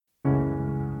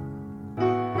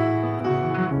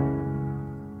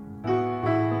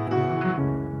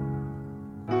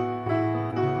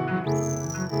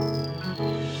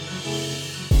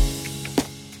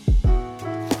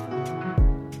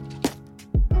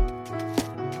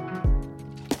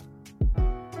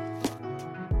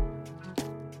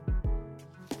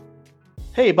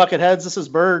Hey, Bucketheads, this is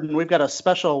Bird, and we've got a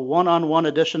special one-on-one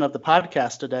edition of the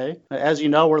podcast today. As you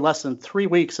know, we're less than 3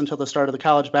 weeks until the start of the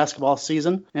college basketball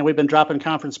season, and we've been dropping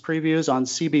conference previews on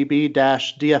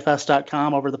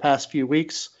cbb-dfs.com over the past few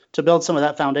weeks to build some of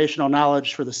that foundational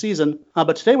knowledge for the season.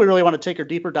 But today we really want to take a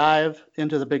deeper dive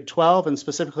into the Big 12 and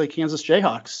specifically Kansas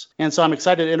Jayhawks. And so I'm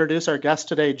excited to introduce our guest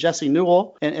today, Jesse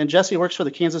Newell. And Jesse works for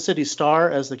the Kansas City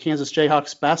Star as the Kansas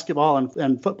Jayhawks basketball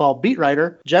and football beat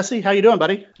writer. Jesse, how you doing,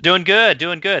 buddy? Doing good.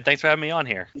 Thanks for having me on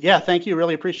here. Yeah, thank you.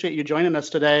 Really appreciate you joining us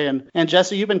today. And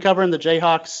Jesse, you've been covering the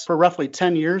Jayhawks for roughly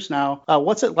 10 years now.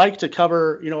 What's it like to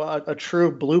cover, a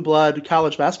true blue blood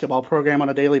college basketball program on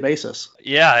a daily basis?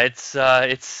 Yeah, it's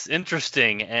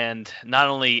interesting, and not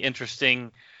only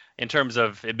interesting in terms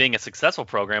of it being a successful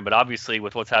program, but obviously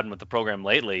with what's happened with the program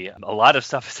lately, a lot of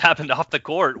stuff has happened off the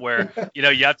court where,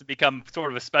 you have to become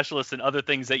sort of a specialist in other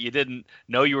things that you didn't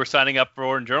know you were signing up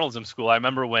for in journalism school. I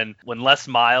remember when Les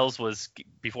Miles was,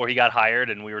 before he got hired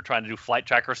and we were trying to do flight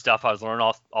tracker stuff, I was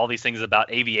learning all these things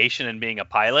about aviation and being a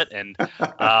pilot. And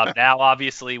now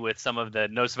obviously with some of the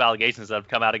notice of allegations that have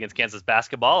come out against Kansas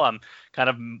basketball, I'm kind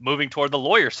of moving toward the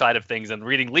lawyer side of things and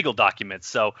reading legal documents.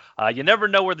 So you never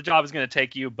know where the job is going to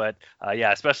take you, but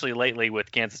yeah, especially lately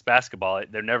with Kansas basketball,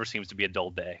 there never seems to be a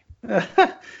dull day.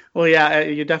 Well, yeah,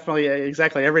 you definitely,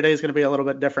 exactly. Every day is going to be a little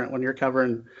bit different when you're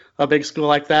covering a big school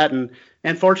like that. And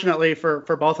fortunately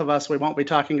for both of us, we won't be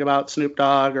talking about Snoop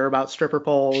Dogg or about stripper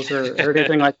poles or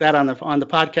anything like that on the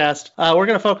podcast. We're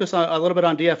going to focus a little bit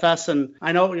on DFS. And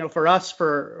I know, for us,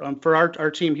 for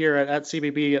our team here at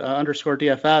CBB _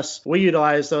 DFS, we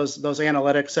utilize those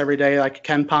analytics every day, like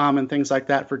KenPom and things like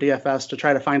that for DFS to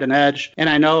try to find an edge. And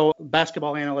I know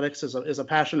basketball analytics is a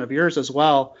passion of yours as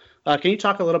well. Can you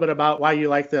talk a little bit about why you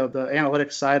like the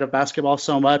analytics side of basketball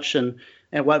so much and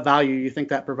what value you think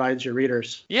that provides your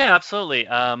readers? Yeah, absolutely.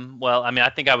 Well, I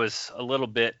think I was a little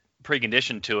bit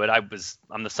preconditioned to it.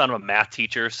 I'm the son of a math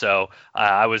teacher, so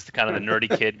I was the kind of the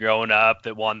nerdy kid growing up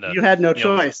that won the. You had no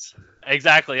choice.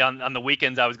 Exactly. On the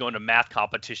weekends, I was going to math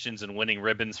competitions and winning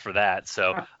ribbons for that.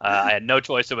 So I had no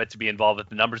choice but to be involved with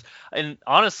the numbers. And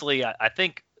honestly, I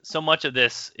think so much of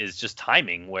this is just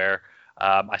timing, where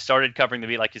I started covering the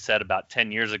beat, like you said, about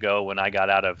 10 years ago when I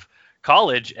got out of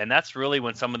college, and that's really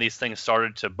when some of these things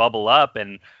started to bubble up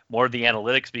and more of the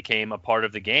analytics became a part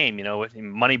of the game.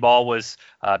 Moneyball was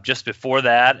just before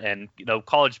that, and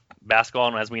college basketball,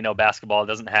 and as we know, basketball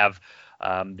doesn't have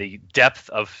the depth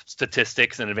of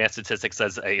statistics and advanced statistics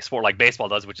as a sport like baseball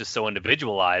does, which is so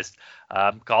individualized.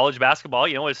 College basketball,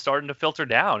 is starting to filter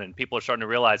down, and people are starting to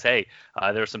realize, hey,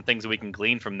 there are some things that we can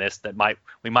glean from this that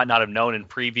we might not have known in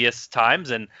previous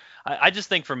times. And I just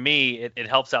think for me, it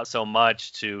helps out so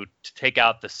much to take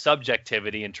out the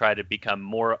subjectivity and try to become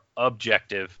more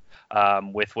objective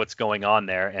with what's going on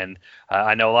there. And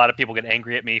I know a lot of people get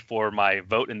angry at me for my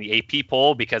vote in the AP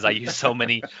poll because I use so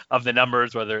many of the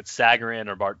numbers, whether it's Sagarin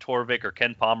or Bart Torvik or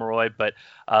Ken Pomeroy. But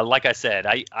like I said,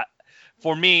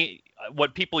 for me,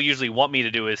 what people usually want me to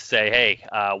do is say, hey,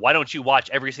 why don't you watch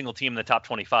every single team in the top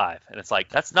 25? And it's like,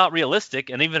 that's not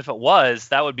realistic. And even if it was,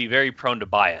 that would be very prone to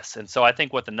bias. And so I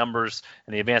think what the numbers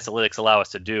and the advanced analytics allow us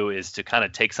to do is to kind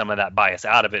of take some of that bias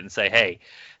out of it and say, hey,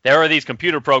 there are these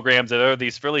computer programs, there are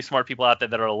these really smart people out there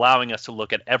that are allowing us to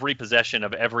look at every possession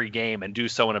of every game and do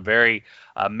so in a very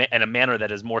in a manner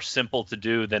that is more simple to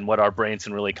do than what our brains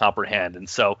can really comprehend. And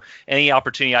so any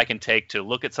opportunity I can take to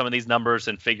look at some of these numbers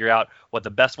and figure out what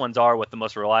the best ones are, what the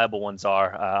most reliable ones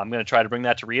are, I'm going to try to bring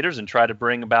that to readers and try to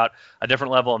bring about a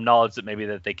different level of knowledge that maybe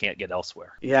that they can't get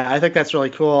elsewhere. Yeah, I think that's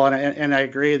really cool. And I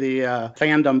agree, the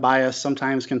fandom bias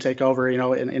sometimes can take over,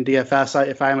 in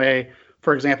DFS.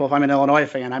 For example, if I'm an Illinois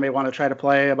fan, I may want to try to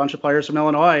play a bunch of players from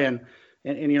Illinois, and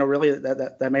really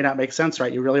that may not make sense,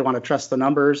 right? You really want to trust the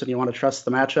numbers and you want to trust the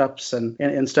matchups, and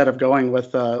instead of going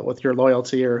with your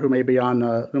loyalty or who may be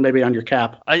on your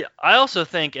cap. I also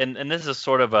think, and this is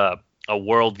sort of a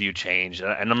worldview change,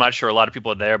 and I'm not sure a lot of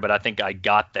people are there, but I think I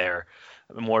got there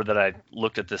more that I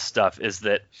looked at this stuff, is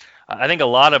that I think a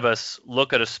lot of us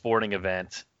look at a sporting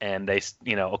event and they,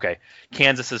 okay,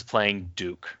 Kansas is playing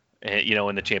Duke,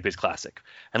 in the Champions Classic.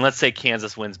 And let's say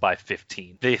Kansas wins by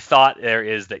 15. The thought there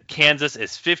is that Kansas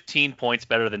is 15 points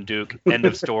better than Duke. End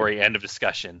of story, end of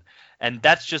discussion. And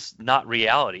that's just not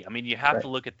reality. You have to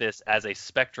look at this as a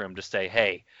spectrum to say,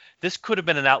 hey, this could have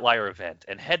been an outlier event.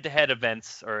 And head-to-head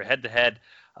events or head-to-head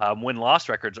win-loss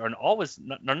records are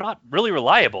not really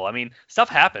reliable. I mean, stuff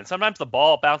happens. Sometimes the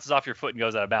ball bounces off your foot and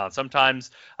goes out of bounds.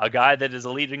 Sometimes a guy that is a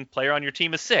leading player on your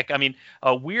team is sick. I mean,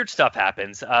 weird stuff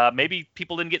happens. Maybe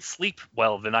people didn't get sleep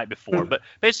well the night before. But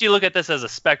basically, you look at this as a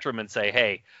spectrum and say,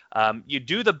 hey, you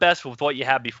do the best with what you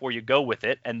have before you go with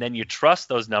it, and then you trust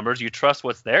those numbers. You trust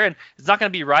what's there, and it's not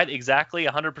going to be right exactly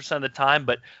 100% of the time.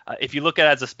 But if you look at it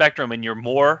as a spectrum and you're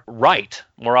more right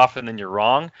more often than you're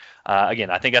wrong, again,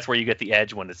 I think that's where you get the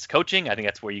edge when it's coaching. I think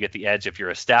that's where you get the edge if you're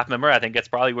a staff member. I think that's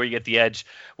probably where you get the edge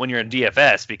when you're in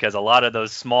DFS, because a lot of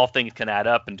those small things can add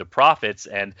up into profits,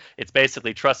 and it's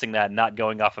basically trusting that and not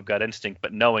going off of gut instinct,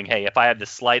 but knowing, hey, if I have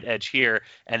this slight edge here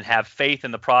and have faith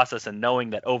in the process and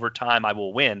knowing that over time I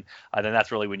will win, then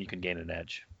that's really when you can gain an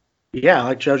edge. Yeah,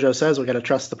 like JoJo says, we got to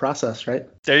trust the process, right?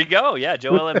 There you go. Yeah,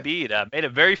 Joel Embiid made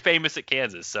it very famous at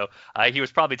Kansas, so he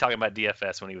was probably talking about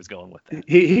DFS when he was going with that.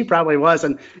 He probably was,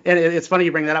 and it's funny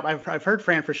you bring that up. I've heard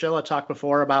Fran Fraschilla talk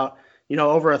before about,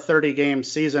 over a 30-game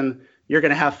season, you're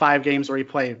going to have 5 games where you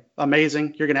play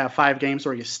amazing. You're going to have 5 games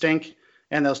where you stink,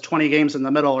 and those 20 games in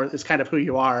the middle is kind of who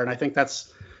you are. And I think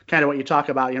that's kind of what you talk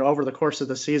about, over the course of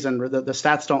the season, the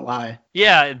stats don't lie.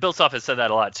 Yeah, and Bill Self has said that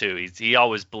a lot too. He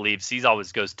always believes, he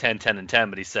always goes 10, 10, and 10,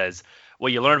 but he says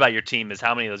what you learn about your team is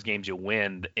how many of those games you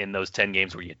win in those 10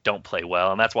 games where you don't play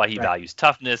well, and that's why he values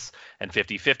toughness and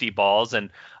 50-50 balls. And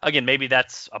again, maybe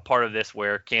that's a part of this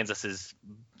where Kansas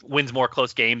wins more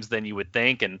close games than you would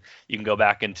think, and you can go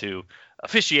back into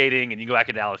officiating, and you can go back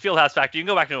into Allen Fieldhouse factor. You can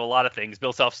go back into a lot of things.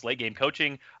 Bill Self's late game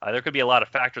coaching. There could be a lot of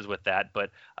factors with that, but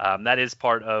that is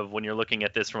part of when you're looking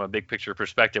at this from a big picture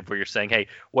perspective, where you're saying, hey,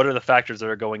 what are the factors that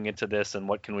are going into this, and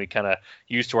what can we kind of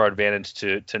use to our advantage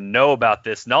to know about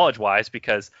this knowledge-wise?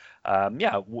 Because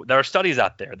there are studies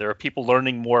out there. There are people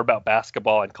learning more about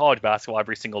basketball and college basketball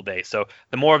every single day. So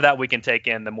the more of that we can take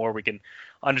in, the more we can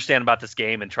understand about this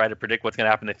game and try to predict what's going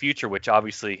to happen in the future, which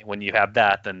obviously when you have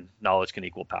that, then knowledge can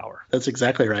equal power. That's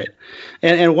exactly right.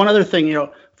 And one other thing,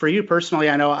 for you personally,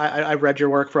 I know I've read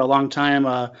your work for a long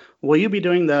time. Will you be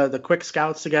doing the quick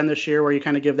scouts again this year, where you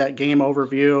kind of give that game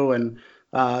overview and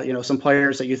some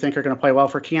players that you think are going to play well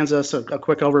for Kansas, a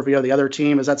quick overview of the other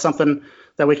team? Is that something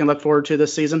that we can look forward to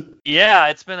this season? Yeah,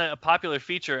 it's been a popular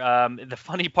feature. The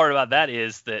funny part about that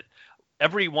is that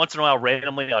every once in a while,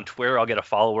 randomly on Twitter, I'll get a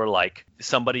follower like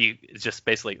somebody is just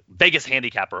basically Vegas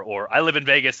handicapper, or I live in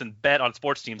Vegas and bet on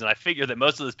sports teams. And I figure that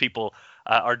most of those people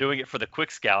are doing it for the quick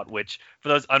scout, which for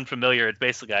those unfamiliar, it's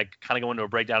basically I kind of go into a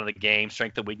breakdown of the game,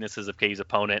 strength and weaknesses of KU's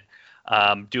opponent,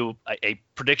 do a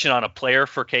prediction on a player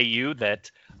for KU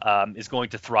that is going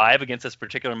to thrive against this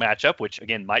particular matchup, which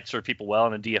again might serve people well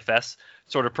in a DFS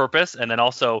sort of purpose, and then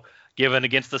also give an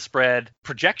against the spread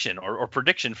projection or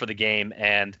prediction for the game.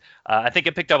 And I think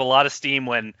it picked up a lot of steam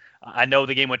when I know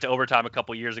the game went to overtime a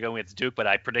couple years ago against Duke, but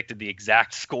I predicted the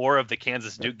exact score of the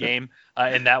Kansas Duke game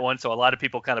in that one. So a lot of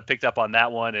people kind of picked up on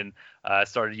that one and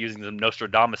started using some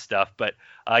Nostradamus stuff. But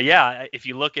if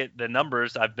you look at the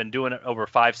numbers, I've been doing it over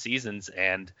 5 seasons,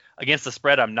 and against the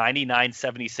spread, I'm 99,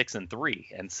 76, and 3.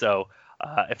 And so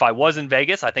if I was in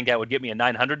Vegas, I think that would get me a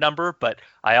 900 number, but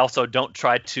I also don't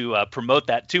try to promote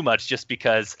that too much, just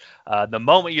because the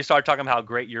moment you start talking about how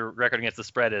great your record against the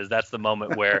spread is, that's the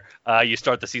moment where you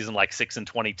start the season like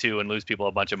 6-22 and lose people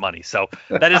a bunch of money. So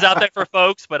that is out there for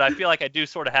folks, but I feel like I do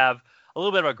sort of have a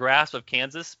little bit of a grasp of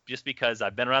Kansas just because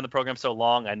I've been around the program so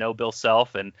long. I know Bill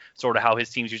Self and sort of how his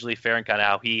teams usually fare and kind of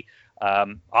how he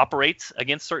operates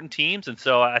against certain teams. And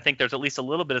so I think there's at least a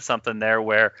little bit of something there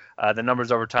where the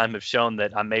numbers over time have shown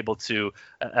that I'm able to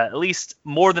at least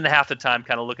more than half the time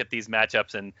kind of look at these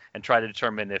matchups and try to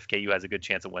determine if KU has a good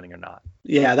chance of winning or not.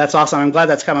 Yeah, that's awesome. I'm glad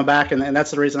that's coming back. And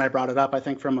that's the reason I brought it up. I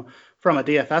think from a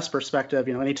DFS perspective,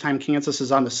 anytime Kansas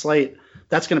is on the slate,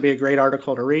 that's going to be a great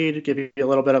article to read, give you a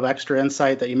little bit of extra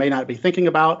insight that you may not be thinking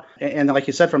about. And like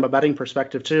you said, from a betting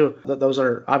perspective too, those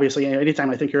are obviously,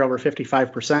 anytime I think you're over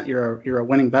 55%, you're a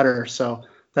winning bettor. So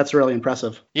that's really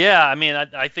impressive. Yeah, I mean,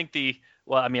 I think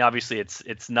obviously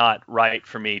it's not right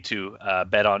for me to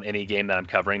bet on any game that I'm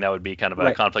covering. That would be kind of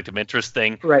a conflict of interest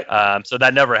thing. Right. So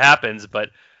that never happens. But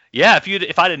yeah,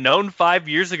 if I'd have known 5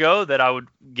 years ago that I would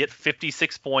get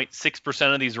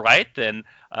 56.6% of these right, then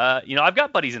I've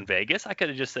got buddies in Vegas. I could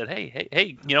have just said,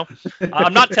 hey,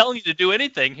 I'm not telling you to do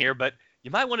anything here, but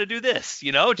you might want to do this,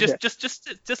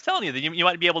 just telling you that you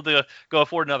might be able to go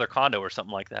afford another condo or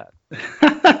something like that.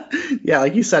 Yeah,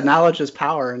 like you said, knowledge is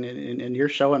power, and you're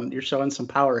showing some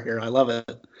power here. I love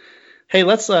it. Hey,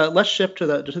 let's shift to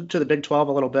the Big 12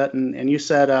 a little bit, and you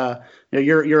said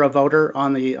you're a voter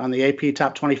on the AP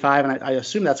Top 25, and I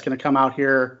assume that's going to come out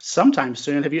here sometime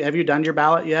soon. Have you done your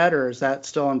ballot yet, or is that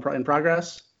still in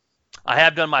progress? I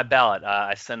have done my ballot.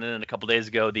 I sent it in a couple days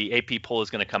ago. The AP poll is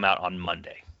going to come out on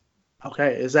Monday.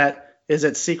 Okay, is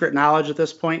it secret knowledge at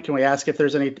this point? Can we ask if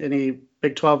there's any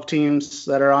Big 12 teams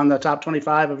that are on the top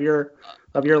 25 of your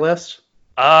list?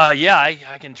 Yeah,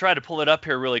 I can try to pull it up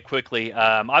here really quickly.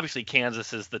 Obviously,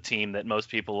 Kansas is the team that most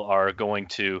people are going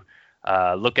to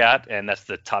look at, and that's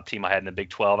the top team I had in the Big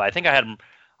 12. I think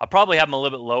I'll probably have them a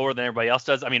little bit lower than everybody else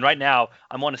does. I mean, right now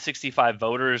I'm one of 65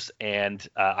 voters, and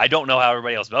I don't know how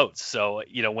everybody else votes. So,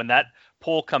 when that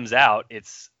poll comes out,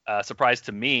 it's a surprise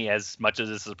to me as much as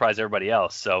it's a surprise to everybody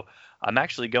else. So I'm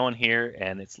actually going here,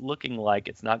 and it's looking like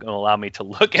it's not going to allow me to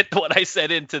look at what I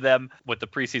sent into them with the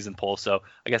preseason poll. So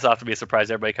I guess I'll have to be a surprise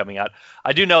to everybody coming out.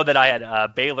 I do know that I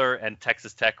had Baylor and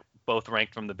Texas Tech both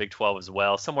ranked from the Big 12 as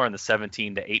well, somewhere in the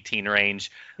 17 to 18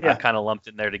 range, kind of lumped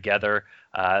in there together.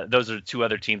 Those are the two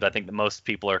other teams I think that most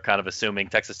people are kind of assuming.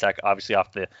 Texas Tech, obviously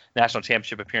off the national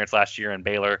championship appearance last year, and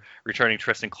Baylor returning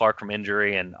Tristan Clark from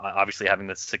injury and obviously having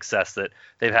the success that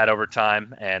they've had over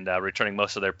time and returning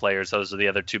most of their players. Those are the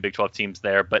other two Big 12 teams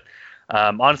there. But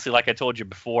honestly, like I told you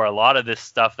before, a lot of this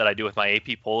stuff that I do with my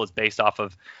AP poll is based off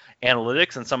of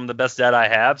analytics and some of the best data I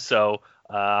have. So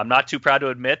I'm not too proud to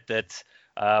admit that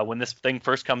when this thing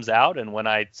first comes out and when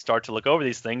I start to look over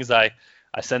these things, I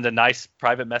send a nice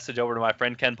private message over to my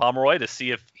friend Ken Pomeroy to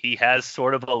see if he has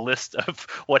sort of a list of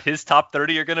what his top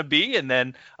 30 are going to be. And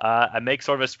then I make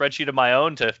sort of a spreadsheet of my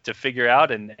own to figure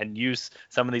out and use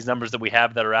some of these numbers that we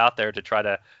have that are out there to try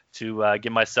to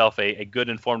give myself a good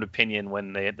informed opinion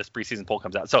when this preseason poll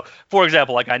comes out. So, for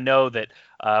example, like I know that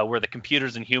where the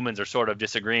computers and humans are sort of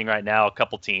disagreeing right now, a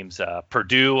couple teams,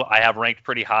 Purdue, I have ranked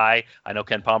pretty high. I know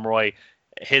Ken Pomeroy,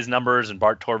 his numbers and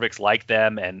Bart Torvik's like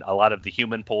them, and a lot of the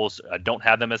human polls don't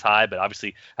have them as high, but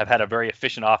obviously have had a very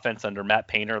efficient offense under Matt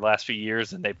Painter the last few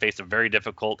years, and they've faced a very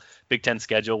difficult Big Ten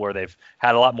schedule where they've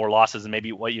had a lot more losses than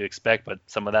maybe what you expect, but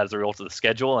some of that is a result of the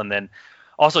schedule. And then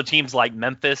also teams like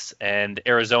Memphis and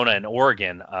Arizona and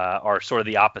Oregon are sort of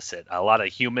the opposite. A lot of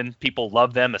human people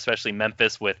love them, especially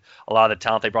Memphis with a lot of the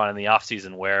talent they brought in the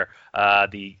offseason, where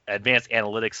the advanced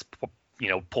analytics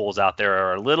polls out there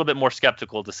are a little bit more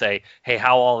skeptical to say, hey,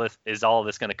 how all of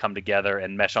this going to come together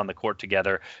and mesh on the court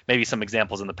together? Maybe some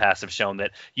examples in the past have shown that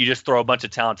you just throw a bunch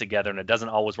of talent together and it doesn't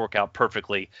always work out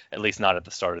perfectly, at least not at the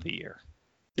start of the year.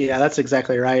 Yeah, that's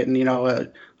exactly right. And,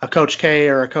 a Coach K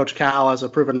or a Coach Cal has a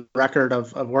proven record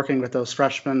of working with those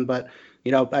freshmen. But, I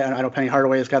know Penny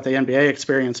Hardaway has got the NBA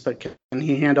experience, but can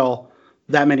he handle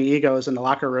that many egos in the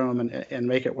locker room and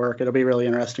make it work? It'll be really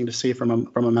interesting to see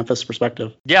from a Memphis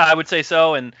perspective. Yeah, I would say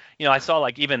so. And, I saw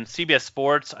like even CBS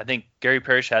Sports, I think Gary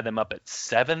Parrish had them up at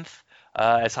 7th,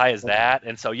 as high as that.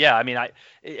 And so, yeah, I mean,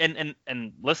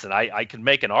 listen, I can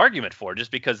make an argument for it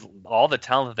just because all the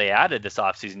talent that they added this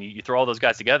offseason, you throw all those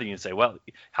guys together and you say, well,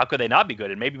 how could they not be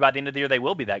good? And maybe by the end of the year, they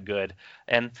will be that good.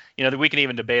 And, we can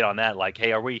even debate on that. Like,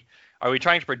 hey, are we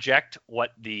trying to project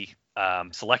what the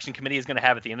selection committee is going to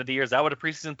have at the end of the year? Is that what a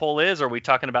preseason poll is? Or are we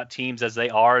talking about teams as they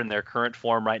are in their current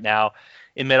form right now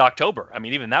in mid-October? I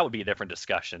mean, even that would be a different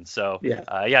discussion. So,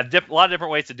 a lot of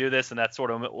different ways to do this, and that's sort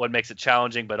of what makes it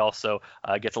challenging, but also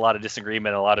gets a lot of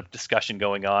disagreement, a lot of discussion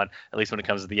going on, at least when it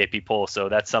comes to the AP poll. So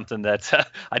that's something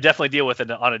that I definitely deal with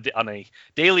on a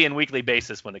daily and weekly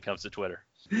basis when it comes to Twitter.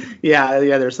 Yeah,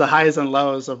 there's the highs and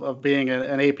lows of being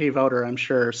an AP voter, I'm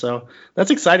sure. So that's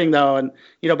exciting, though. And,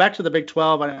 back to the Big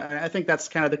 12, I think that's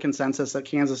kind of the consensus that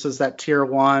Kansas is that tier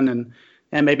 1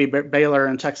 and maybe Baylor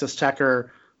and Texas Tech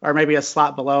are maybe a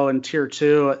slot below in tier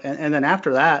 2. And then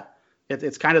after that,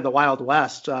 it's kind of the Wild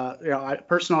West. I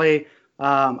personally,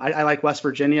 I like West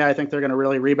Virginia. I think they're going to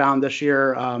really rebound this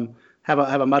year, have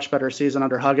a much better season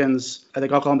under Huggins. I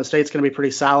think Oklahoma State's going to be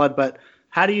pretty solid, but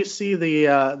how do you see the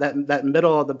that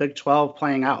middle of the Big 12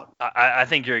 playing out? I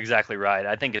think you're exactly right.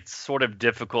 I think it's sort of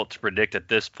difficult to predict at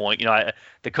this point.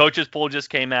 The coaches poll just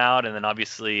came out, and then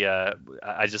obviously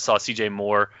I just saw CJ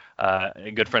Moore,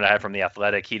 a good friend I have from The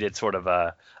Athletic. He did sort of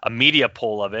a media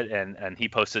poll of it, and he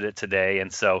posted it today.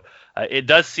 And so it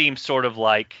does seem sort of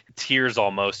like tiers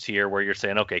almost here, where you're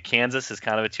saying, okay, Kansas is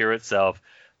kind of a tier itself.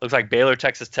 Looks like Baylor,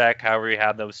 Texas Tech, however you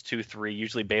have those 2, 3.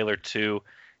 Usually Baylor 2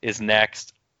 is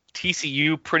next.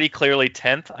 TCU pretty clearly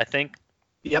 10th, I think.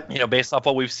 Yep. Based off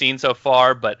what we've seen so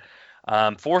far, but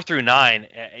 4 through 9,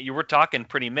 you were talking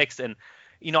pretty mixed. And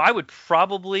I would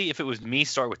probably, if it was me,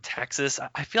 start with Texas.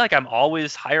 I feel like I'm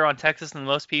always higher on Texas than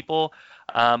most people,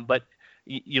 but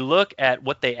you look at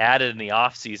what they added in the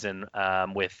offseason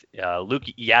with Luke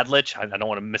Yadlich. I don't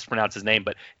want to mispronounce his name,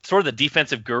 but sort of the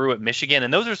defensive guru at Michigan.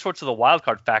 And those are sorts of the wild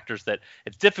card factors that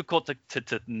it's difficult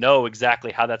to know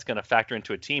exactly how that's going to factor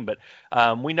into a team. But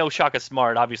we know Shaka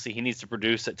Smart, obviously he needs to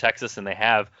produce at Texas, and they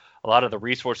have a lot of the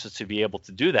resources to be able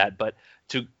to do that. But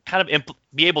to kind of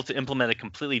be able to implement a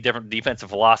completely different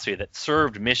defensive philosophy that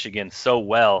served Michigan so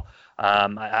well,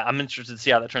 I'm interested to see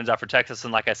how that turns out for Texas.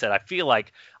 And like I said, I feel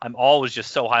like I'm always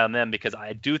just so high on them because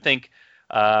I do think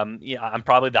I'm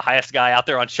probably the highest guy out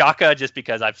there on Shaka just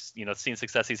because I've seen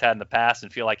success he's had in the past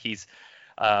and feel like he's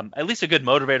at least a good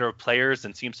motivator of players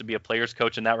and seems to be a players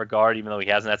coach in that regard, even though he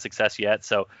hasn't had success yet.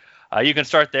 So you can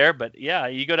start there, but yeah,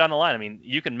 you go down the line. I mean,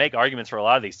 you can make arguments for a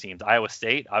lot of these teams. Iowa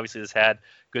State obviously has had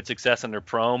good success under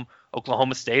Prohm.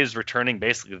 Oklahoma State is returning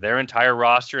basically their entire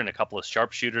roster and a couple of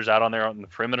sharpshooters out on there on the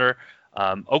perimeter.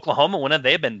 Oklahoma, when have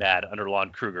they been bad under Lon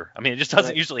Kruger? I mean, it just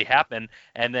doesn't usually happen.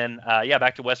 And then,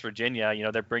 back to West Virginia,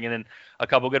 they're bringing in a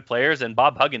couple good players. And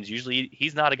Bob Huggins, usually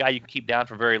he's not a guy you can keep down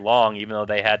for very long, even though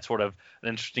they had sort of an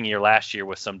interesting year last year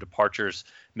with some departures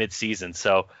mid-season.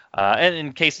 So, and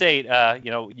in K-State,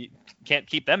 you can't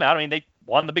keep them out. I mean, they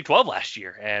won the Big 12 last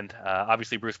year. And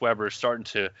obviously Bruce Weber is starting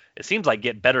to, it seems like,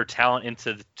 get better talent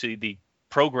into the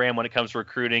program when it comes to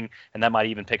recruiting, and that might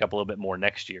even pick up a little bit more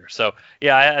next year. So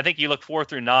yeah, I think you look 4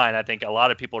 through 9. I think a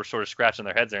lot of people are sort of scratching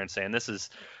their heads there and saying this is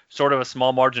sort of a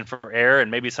small margin for error,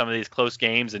 and maybe some of these close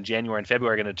games in January and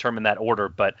February are going to determine that order.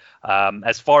 But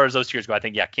as far as those tiers go, I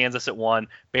think Kansas at 1,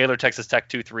 Baylor, Texas Tech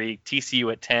 2, 3,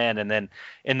 TCU at 10, and then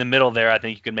in the middle there, I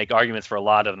think you can make arguments for a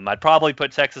lot of them. I'd probably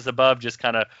put Texas above, just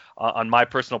kind of on my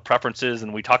personal preferences,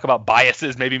 and we talk about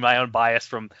biases, maybe my own bias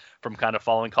from kind of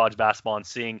following college basketball and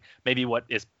seeing maybe what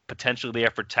is potentially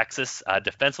there for Texas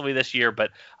defensively this year.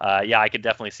 But I could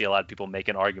definitely see a lot of people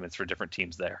making arguments for different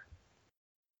teams there.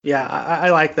 Yeah,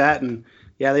 I like that. And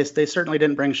yeah, they certainly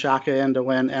didn't bring Shaka in to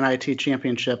win NIT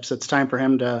championships. It's time for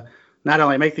him to not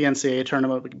only make the NCAA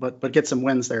tournament, but get some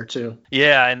wins there too.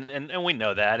 Yeah, and we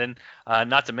know that. And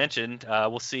not to mention,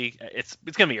 we'll see. It's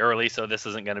going to be early, so this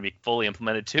isn't going to be fully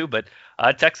implemented too. But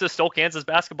Texas stole Kansas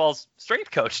basketball's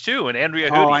strength coach too, and Andrea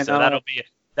Hootie. So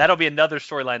that'll be another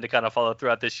storyline to kind of follow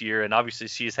throughout this year. And obviously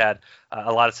she's had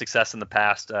a lot of success in the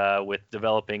past with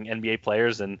developing NBA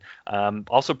players and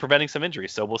also preventing some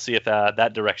injuries. So we'll see if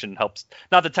that direction helps.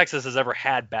 Not that Texas has ever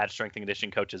had bad strength and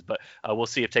conditioning coaches, but we'll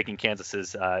see if taking Kansas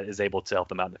is able to help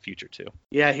them out in the future too.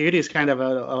 Yeah, Hootie's kind of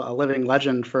a living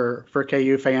legend for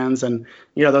KU fans. And,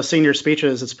 those senior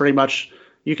speeches, it's pretty much,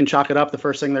 you can chalk it up. The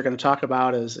first thing they're going to talk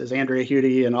about is Andrea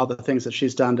Hootie and all the things that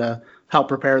she's done to help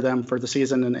prepare them for the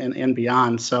season and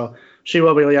beyond. So she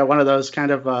will be one of those kind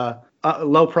of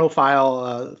low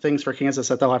profile things for Kansas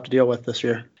that they'll have to deal with this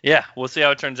year. Yeah, we'll see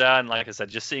how it turns out. And like I said,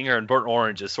 just seeing her in burnt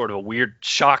orange is sort of a weird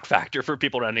shock factor for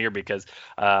people around here because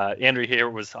Andrea here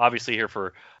was obviously here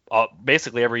for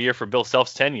basically every year for Bill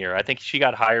Self's tenure. I think she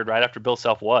got hired right after Bill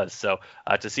Self was. So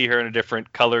to see her in a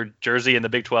different colored jersey in the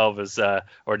Big 12 is, or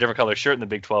a different color shirt in the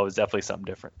Big 12 is definitely something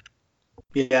different.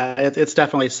 Yeah, it's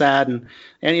definitely sad.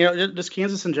 And just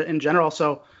Kansas in general.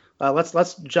 So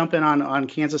let's jump in on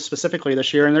Kansas specifically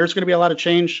this year. And there's going to be a lot of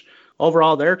change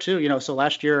overall there too. So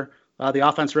last year the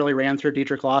offense really ran through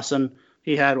Dietrich Lawson.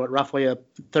 He had roughly a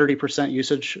 30%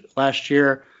 usage last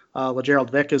year. LaGerald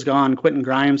Vick is gone. Quentin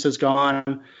Grimes is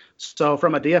gone. So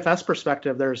from a DFS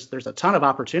perspective, there's a ton of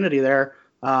opportunity there.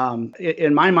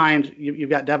 In my mind, you've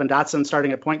got Devin Dotson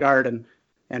starting at point guard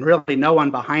and really no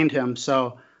one behind him.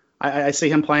 So I see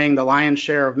him playing the lion's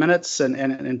share of minutes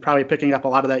and probably picking up a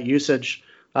lot of that usage.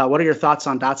 What are your thoughts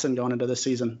on Dotson going into this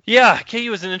season? Yeah,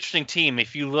 KU is an interesting team.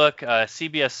 If you look,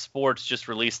 CBS Sports just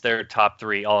released their top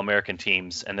 3 All-American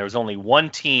teams, and there was only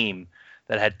one team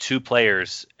that had 2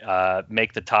 players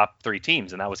make the top 3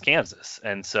 teams, and that was Kansas.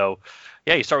 And so,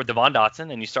 yeah, you start with Devon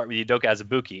Dotson and you start with Udoka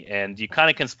Azubuike, and you kind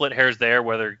of can split hairs there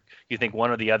whether you think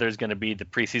one or the other is going to be the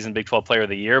preseason Big 12 Player of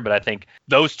the Year. But I think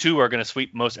those 2 are going to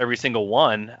sweep most every single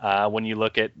one when you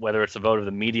look at whether it's a vote of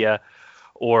the media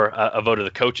or a vote of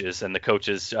the coaches. And the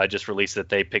coaches just released that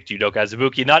they picked Udoka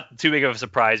Azubuike. Not too big of a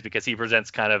surprise because he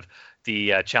presents kind of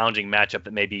the challenging matchup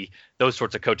that maybe those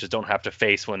sorts of coaches don't have to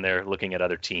face when they're looking at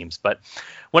other teams. But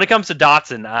when it comes to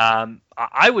Dotson,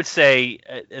 I would say,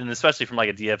 and especially from like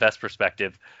a DFS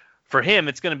perspective, for him,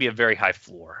 it's going to be a very high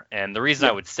floor. And the reason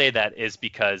I would say that is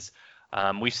because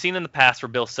we've seen in the past for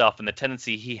Bill Self and the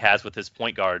tendency he has with his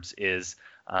point guards is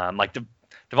like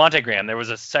Devontae Graham. There was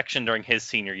a section during his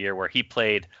senior year where he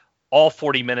played all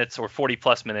 40 minutes or 40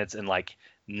 plus minutes in like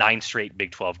 9 straight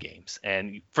Big 12 games.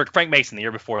 And for Frank Mason the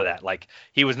year before that, like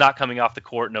he was not coming off the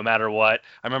court no matter what.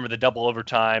 I remember the double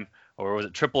overtime or was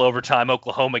it triple overtime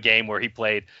Oklahoma game where he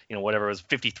played, whatever it was,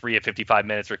 53 of 55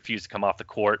 minutes, refused to come off the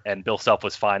court, and Bill Self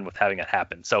was fine with having it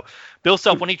happen. So Bill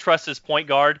Self, when he trusts his point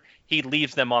guard, he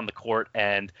leaves them on the court.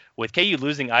 And with KU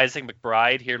losing Isaac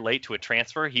McBride here late to a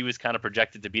transfer, he was kind of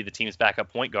projected to be the team's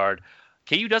backup point guard.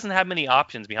 KU doesn't have many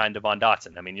options behind Devon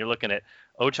Dotson. I mean, you're looking at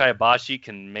Ochai Abashi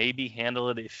can maybe handle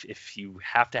it if you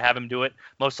have to have him do it.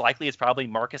 Most likely it's probably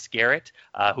Marcus Garrett,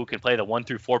 who can play the 1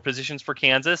 through 4 positions for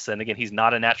Kansas. And again, he's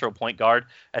not a natural point guard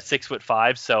at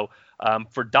 6'5". So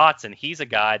for Dotson, he's a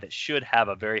guy that should have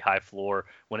a very high floor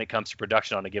when it comes to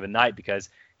production on a given night, because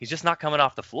he's just not coming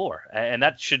off the floor. And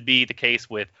that should be the case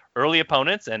with early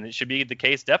opponents, and it should be the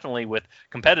case definitely with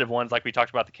competitive ones like we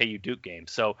talked about the KU Duke game.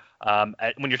 So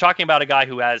when you're talking about a guy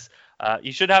who has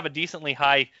he should have a decently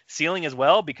high ceiling as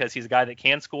well, because he's a guy that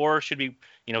can score. Should be,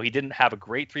 he didn't have a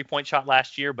great 3-point shot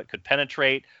last year, but could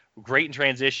penetrate, great in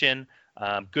transition,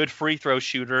 good free throw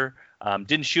shooter.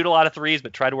 Didn't shoot a lot of threes,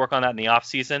 but tried to work on that in the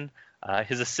offseason.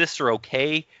 His assists are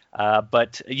okay,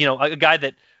 but a guy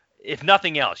that, if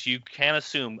nothing else, you can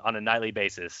assume on a nightly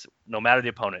basis, no matter the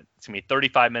opponent, it's going to be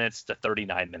 35 minutes to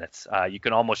 39 minutes. You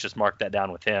can almost just mark that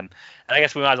down with him. And I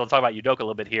guess we might as well talk about Udoka a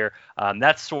little bit here.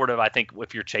 That's sort of, I think,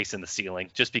 if you're chasing the ceiling,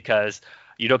 just because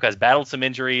Udoka has battled some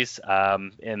injuries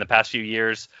in the past few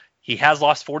years. He has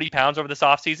lost 40 pounds over this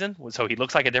offseason, so he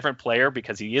looks like a different player,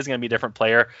 because he is going to be a different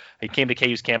player. He came to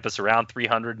KU's campus around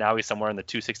 300. Now he's somewhere in the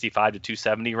 265 to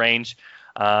 270 range.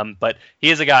 But he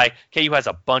is a guy, KU has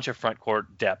a bunch of front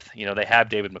court depth. They have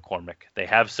David McCormick. They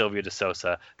have Silvio De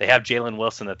Sousa. They have Jalen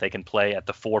Wilson that they can play at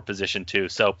the 4 position too.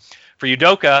 So for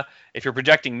Udoka, if you're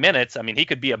projecting minutes, I mean, he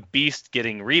could be a beast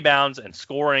getting rebounds and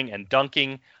scoring and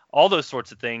dunking, all those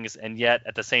sorts of things. And yet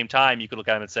at the same time, you could look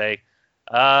at him and say,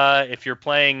 if you're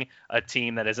playing a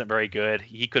team that isn't very good,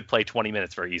 he could play 20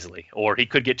 minutes very easily, or he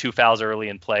could get 2 fouls early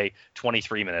and play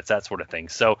 23 minutes, that sort of thing.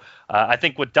 So I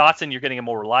think with Dotson, you're getting a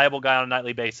more reliable guy on a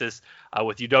nightly basis.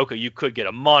 With Udoka, you could get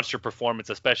a monster performance,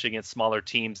 especially against smaller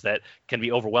teams that can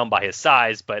be overwhelmed by his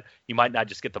size, but you might not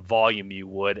just get the volume you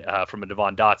would from a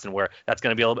Devon Dotson, where that's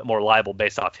going to be a little bit more reliable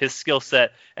based off his skill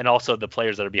set and also the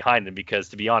players that are behind him, because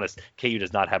to be honest, KU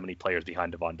does not have many players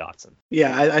behind Devon Dotson.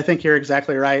 Yeah, I think you're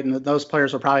exactly right, and those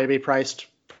players will probably be priced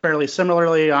fairly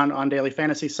similarly on daily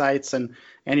fantasy sites, and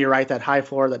you're right, that high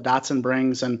floor that Dotson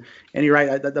brings, and you're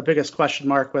right, the biggest question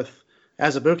mark with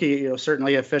Azubuike,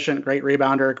 certainly efficient, great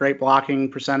rebounder, great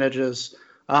blocking percentages,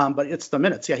 but it's the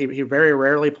minutes. Yeah, he very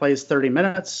rarely plays 30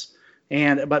 minutes,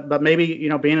 but maybe being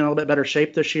in a little bit better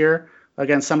shape this year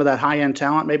against some of that high end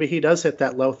talent, maybe he does hit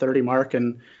that low 30 mark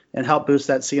and help boost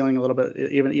that ceiling a little bit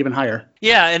even higher.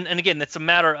 Yeah, and again, it's a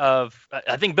matter of,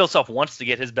 I think Bill Self wants to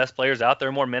get his best players out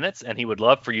there more minutes, and he would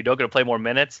love for Udoka to play more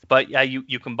minutes. But yeah,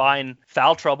 you combine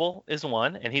foul trouble is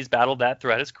one, and he's battled that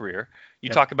throughout his career. You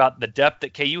talk about the depth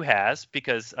that KU has,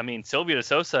 because I mean, Silvio De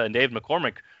Sousa and David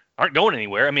McCormick aren't going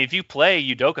anywhere. I mean, if you play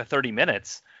Udoka 30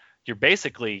 minutes, you're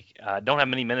basically don't have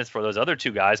many minutes for those other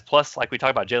 2 guys. Plus, like we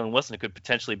talked about, Jalen Wilson could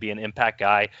potentially be an impact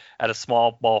guy at a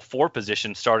small ball 4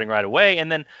 position starting right away.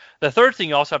 And then the third thing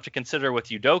you also have to consider with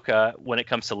Udoka when it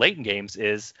comes to late in games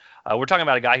is we're talking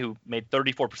about a guy who made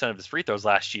 34% of his free throws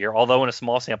last year, although in a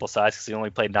small sample size because he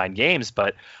only played 9 games.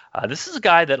 But this is a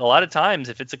guy that a lot of times,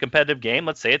 if it's a competitive game,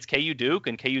 let's say it's KU Duke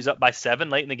and KU's up by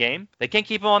 7 late in the game, they can't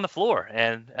keep him on the floor.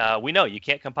 And we know you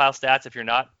can't compile stats if you're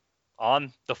not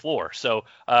on the floor. So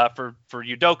for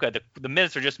Udoka, the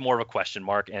minutes are just more of a question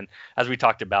mark. And as we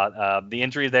talked about, the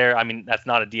injury there, I mean, that's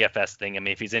not a DFS thing. I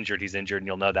mean, if he's injured, he's injured, and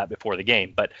you'll know that before the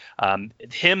game. But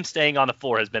him staying on the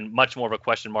floor has been much more of a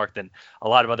question mark than a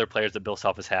lot of other players that Bill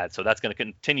Self has had. So that's going to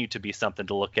continue to be something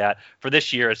to look at for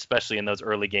this year, especially in those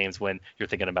early games when you're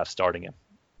thinking about starting him.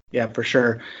 Yeah, for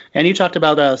sure. And you talked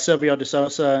about Silvio De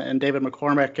Sousa and David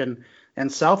McCormick,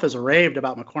 and Self has raved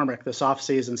about McCormick this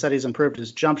offseason, said he's improved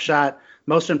his jump shot,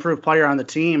 most improved player on the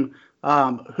team.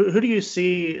 Who do you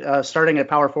see starting at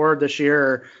power forward this year,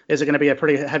 or is it going to be a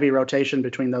pretty heavy rotation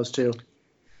between those 2?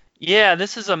 Yeah,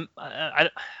 this is I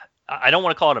don't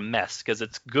want to call it a mess, because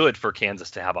it's good for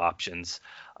Kansas to have options.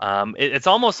 It's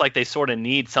almost like they sort of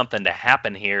need something to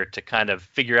happen here to kind of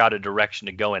figure out a direction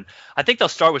to go in. I think they'll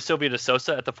start with Silvio De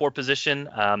Sousa at the 4 position.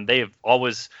 They have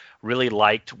always really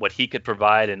liked what he could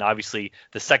provide, and obviously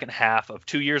the second half of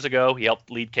 2 years ago, he helped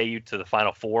lead KU to the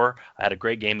Final Four. I had a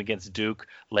great game against Duke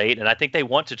late, and I think they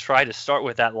want to try to start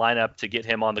with that lineup to get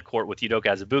him on the court with Udoka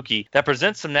Azubuike. That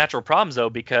presents some natural problems,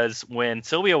 though, because when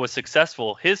Silvio was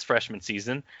successful his freshman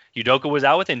season, Udoka was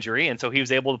out with injury, and so he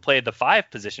was able to play the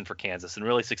 5 position for Kansas and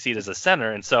really succeed as a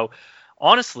center. And so,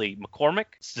 honestly,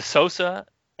 McCormick, De Sousa,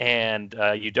 and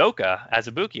Udoka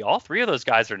Azubuike, all 3 of those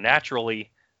guys are naturally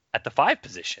at the 5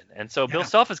 position. And so Bill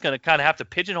Self is going to kind of have to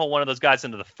pigeonhole one of those guys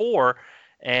into the 4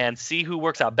 and see who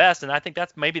works out best. And I think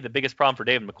that's maybe the biggest problem for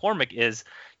David McCormick is,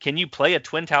 can you play a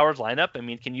Twin Towers lineup? I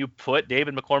mean, can you put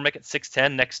David McCormick at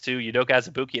 6'10" next to Udoka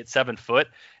Azubuike at 7 foot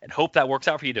and hope that works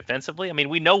out for you defensively? I mean,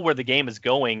 we know where the game is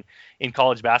going in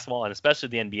college basketball, and especially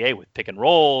the NBA, with pick and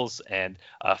rolls and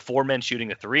 4 men shooting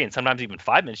the 3 and sometimes even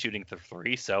 5 men shooting the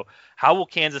 3. So how will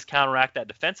Kansas counteract that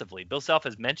defensively? Bill Self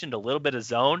has mentioned a little bit of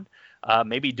zone,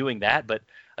 maybe doing that. But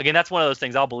again, that's one of those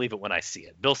things, I'll believe it when I see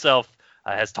it. Bill Self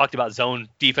has talked about zone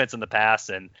defense in the past,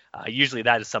 and usually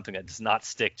that is something that does not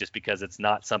stick just because it's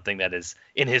not something that is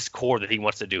in his core that he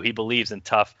wants to do. He believes in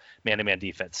tough man-to-man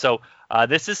defense. So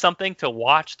this is something to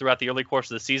watch throughout the early course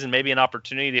of the season, maybe an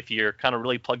opportunity if you're kind of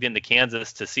really plugged into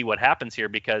Kansas to see what happens here,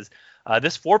 because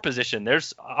this 4 position,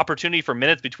 there's opportunity for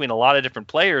minutes between a lot of different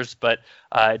players, but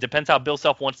it depends how Bill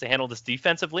Self wants to handle this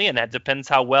defensively, and that depends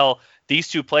how well these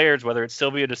 2 players, whether it's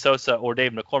Silvio De Sousa or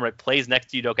Dave McCormick, plays next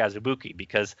to Udoka Azubuike,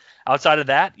 because outside of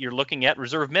that, you're looking at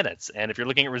reserve minutes. And if you're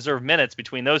looking at reserve minutes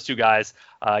between those 2 guys,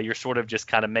 you're sort of just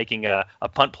kind of making a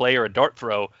punt play or a dart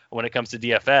throw when it comes to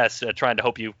DFS, trying to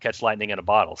hope you catch lightning in a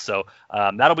bottle. So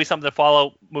that'll be something to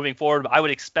follow moving forward. I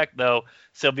would expect, though,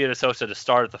 Silvio De Sousa to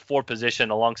start at the 4 position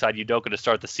alongside Udoka to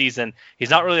start the season. He's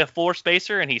not really a floor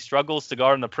spacer, and he struggles to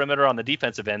guard on the perimeter on the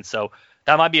defensive end. So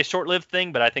that might be a short-lived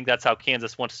thing, but I think that's how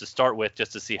Kansas wants to start with,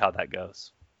 just to see how that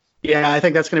goes. Yeah, I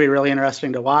think that's going to be really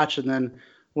interesting to watch. And then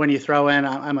when you throw in,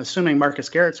 I'm assuming Marcus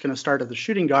Garrett's going to start at the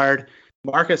shooting guard.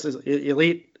 Marcus is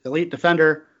elite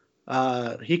defender.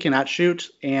 He cannot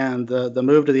shoot, and the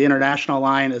move to the international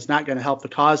line is not going to help the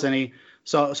cause any.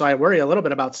 So I worry a little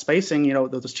bit about spacing. You know,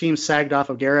 those teams sagged off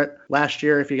of Garrett last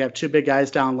year. If you have 2 big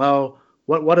guys down low,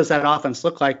 what does that offense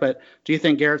look like? But do you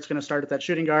think Garrett's going to start at that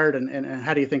shooting guard, and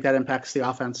how do you think that impacts the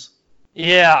offense?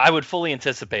 Yeah, I would fully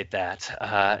anticipate that.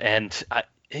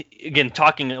 Again,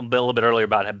 talking a little bit earlier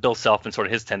about Bill Self and sort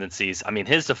of his tendencies, I mean,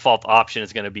 his default option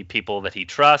is going to be people that he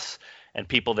trusts and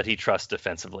people that he trusts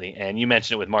defensively. And you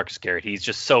mentioned it with Marcus Garrett. He's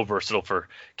just so versatile for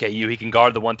KU. He can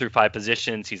guard the 1 through 5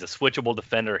 positions. He's a switchable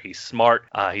defender. He's smart.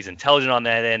 He's intelligent on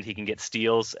that end. He can get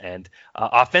steals. And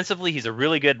offensively, he's a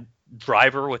really good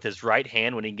driver with his right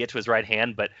hand when he can get to his right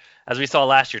hand. But as we saw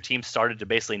last year, teams started to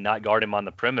basically not guard him on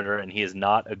the perimeter, and he is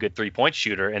not a good 3-point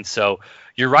shooter. And so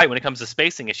you're right, when it comes to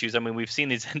spacing issues, I mean, we've seen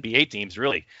these NBA teams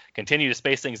really continue to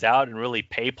space things out and really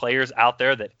pay players out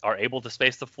there that are able to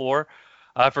space the floor.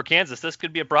 For Kansas, this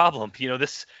could be a problem. You know,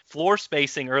 this floor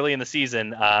spacing early in the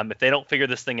season, if they don't figure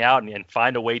this thing out and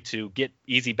find a way to get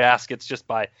easy baskets just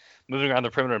by moving around the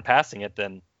perimeter and passing it,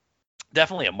 then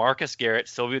definitely a Marcus Garrett,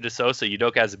 Silvio De Sousa,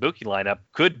 Udoka Azubuike lineup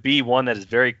could be one that is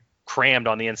very crammed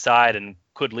on the inside and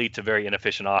could lead to very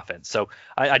inefficient offense. So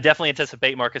I definitely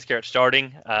anticipate Marcus Garrett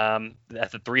starting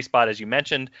at the 3 spot, as you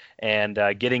mentioned, and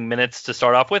getting minutes to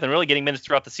start off with, and really getting minutes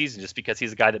throughout the season, just because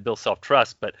he's a guy that Bill Self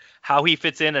trusts. But how he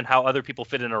fits in and how other people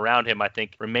fit in around him, I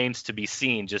think, remains to be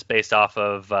seen, just based off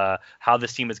of how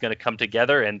this team is going to come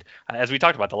together. And as we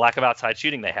talked about, the lack of outside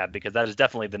shooting they have, because that is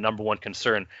definitely the number one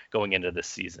concern going into this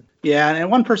season. Yeah,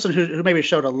 and one person who maybe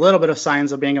showed a little bit of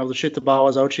signs of being able to shoot the ball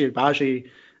was Ochai Agbaji.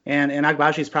 And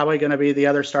Agbaji is probably going to be the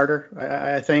other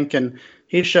starter, I think. And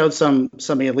he showed some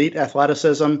elite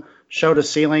athleticism, showed a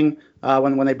ceiling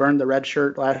when they burned the red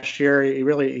shirt last year.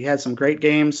 He had some great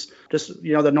games. Just,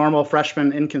 you know, the normal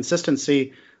freshman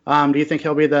inconsistency. Do you think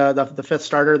he'll be the 5th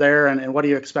starter there? And what do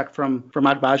you expect from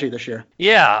Agbaji this year?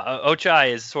 Yeah,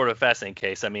 Ochai is sort of a fascinating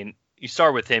case. I mean, you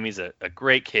start with him. He's a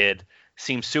great kid.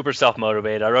 Seems super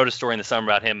self-motivated. I wrote a story in the summer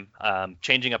about him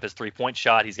changing up his 3-point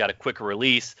shot. He's got a quicker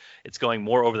release. It's going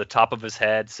more over the top of his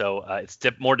head, so it's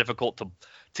more difficult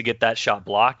to get that shot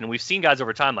blocked. And we've seen guys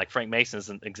over time, like Frank Mason is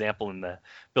an example in the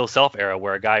Bill Self era,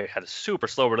 where a guy had a super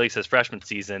slow release his freshman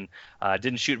season,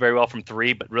 didn't shoot very well from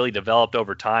 3, but really developed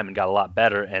over time and got a lot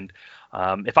better. And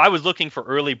if I was looking for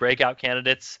early breakout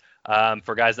candidates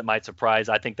for guys that might surprise,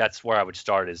 I think that's where I would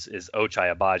start is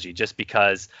Ochai Agbaji, just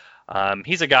because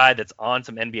he's a guy that's on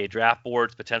some NBA draft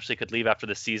boards, potentially could leave after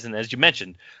the season. As you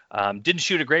mentioned, didn't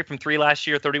shoot a great from 3 last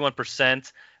year,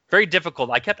 31%. Very difficult.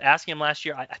 I kept asking him last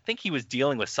year. I think he was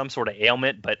dealing with some sort of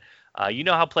ailment, but you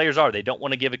know how players are. They don't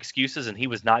want to give excuses, and he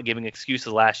was not giving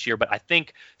excuses last year. But I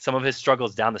think some of his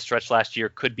struggles down the stretch last year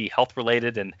could be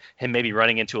health-related, and him maybe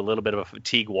running into a little bit of a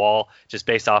fatigue wall just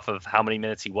based off of how many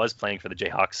minutes he was playing for the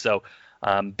Jayhawks. So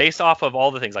based off of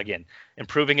all the things, again,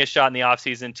 improving his shot in the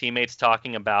offseason, teammates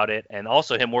talking about it, and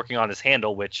also him working on his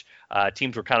handle, which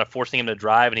teams were kind of forcing him to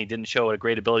drive, and he didn't show a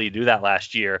great ability to do that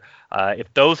last year.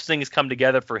 If those things come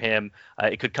together for him,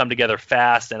 it could come together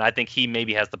fast, and I think he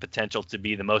maybe has the potential to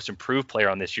be the most improved player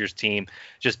on this year's team,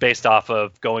 just based off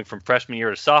of going from freshman year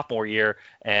to sophomore year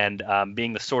and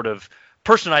being the sort of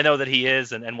person I know that he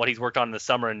is, and what he's worked on in the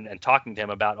summer, and talking to him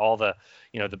about all the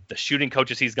shooting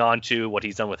coaches he's gone to, what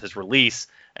he's done with his release,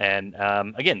 and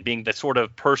again, being the sort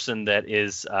of person that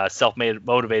is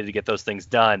self-motivated to get those things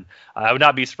done. I would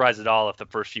not be surprised at all if the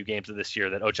first few games of this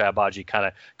year that Ochai Agbaji kind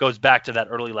of goes back to that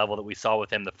early level that we saw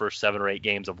with him the first 7 or 8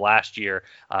 games of last year,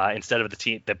 instead of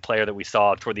the player that we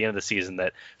saw toward the end of the season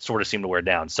that sort of seemed to wear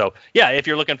down. So yeah, if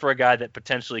you're looking for a guy that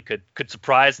potentially could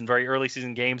surprise in very early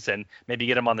season games and maybe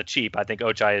get him on the cheap, I think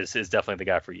Ochai is definitely the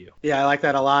guy for you. Yeah, I like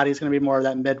that a lot. He's going to be more of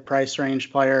that mid-price range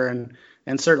player,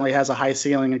 and certainly has a high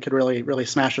ceiling and could really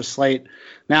smash a slate.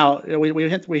 Now we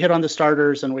hit on the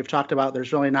starters, and we've talked about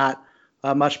there's really not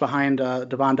much behind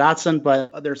Devon Dotson,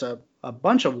 but there's a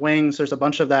bunch of wings. There's a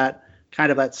bunch of that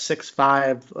kind of that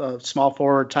 6'5" small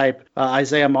forward type.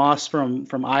 Isaiah Moss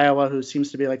from Iowa, who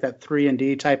seems to be like that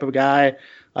 3-and-D type of guy.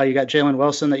 You got Jalen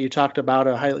Wilson that you talked about,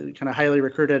 a highly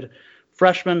recruited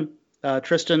freshman.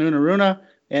 Tristan Unaruna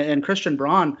and Christian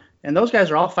Braun, and those guys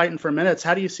are all fighting for minutes.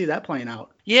 How do you see that playing out?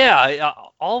 Yeah,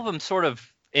 all of them sort of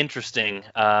interesting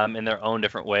in their own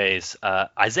different ways.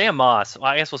 Isaiah Moss, well,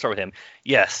 I guess we'll start with him.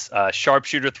 Yes,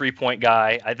 sharpshooter, 3-point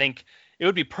guy. I think it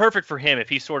would be perfect for him if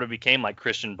he sort of became like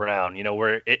Christian Braun,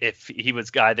 where if he was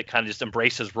a guy that kind of just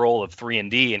embraced his role of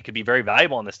 3-and-D and could be very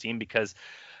valuable on this team because,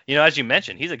 as you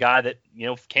mentioned, he's a guy that,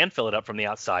 can fill it up from the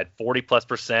outside,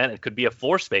 40+%, and could be a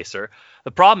floor spacer.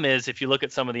 The problem is, if you look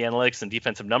at some of the analytics and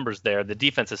defensive numbers there, the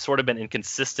defense has sort of been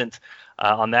inconsistent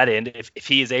on that end. If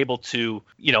he is able to,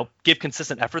 give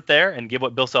consistent effort there and give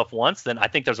what Bill Self wants, then I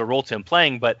think there's a role to him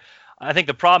playing. But I think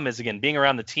the problem is, again, being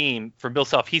around the team for Bill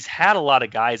Self, he's had a lot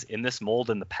of guys in this mold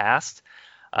in the past.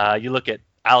 You look at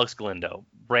Alex Galindo,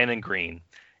 Brandon Green,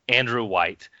 Andrew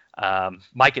White,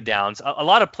 Micah Downs, a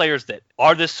lot of players that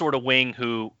are this sort of wing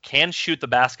who can shoot the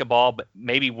basketball, but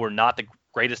maybe were not the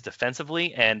greatest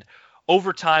defensively. And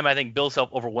over time, I think Bill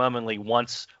Self overwhelmingly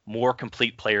wants more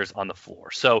complete players on the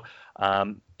floor. So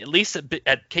at least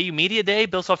at KU Media Day,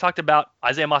 Bill Self talked about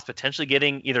Isaiah Moss potentially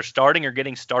getting either starting or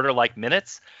getting starter-like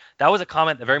minutes. That was a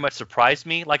comment that very much surprised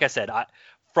me. Like I said,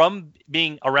 from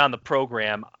being around the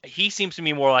program, he seems to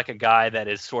me more like a guy that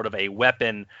is sort of a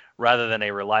weapon rather than a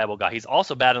reliable guy. He's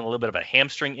also battling a little bit of a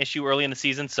hamstring issue early in the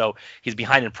season, so he's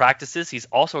behind in practices. He's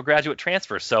also a graduate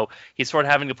transfer, so he's sort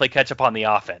of having to play catch up on the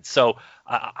offense. So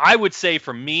I would say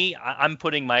for me, I'm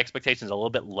putting my expectations a little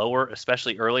bit lower,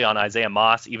 especially early on Isaiah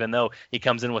Moss, even though he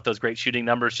comes in with those great shooting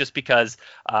numbers, just because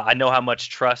I know how much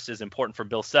trust is important for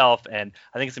Bill Self, and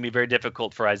I think it's going to be very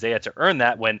difficult for Isaiah to earn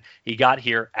that when he got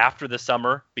here after the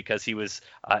summer, because he was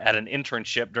at an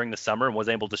internship during the summer and was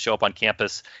able to show up on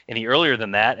campus any earlier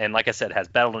than that. And like I said, has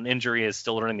battled an injury, is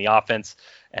still learning the offense,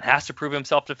 and has to prove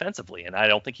himself defensively. And I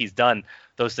don't think he's done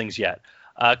those things yet.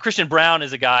 Christian Braun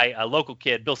is a guy, a local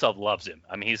kid. Bill Self loves him.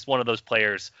 I mean, he's one of those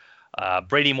players,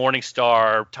 Brady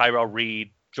Morningstar, Tyrell Reed,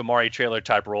 Jamari Traylor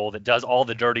type role that does all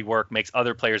the dirty work, makes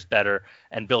other players better,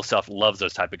 and Bill Self loves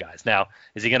those type of guys. Now,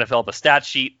 is he going to fill up a stat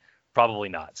sheet? Probably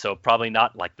not. So probably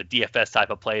not like the DFS type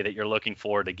of play that you're looking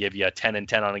for to give you a 10 and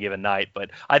 10 on a given night.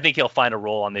 But I think he'll find a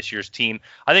role on this year's team.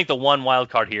 I think the one wild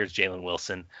card here is Jalen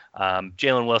Wilson.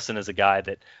 Jalen Wilson is a guy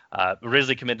that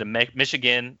originally committed to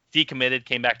Michigan, decommitted,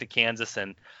 came back to Kansas.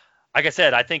 And like I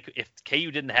said, I think if KU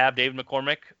didn't have David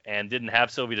McCormick and didn't have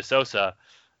Sylvie DeSousa,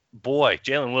 boy,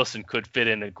 Jalen Wilson could fit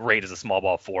in great as a small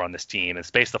ball 4 on this team and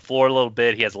space the floor a little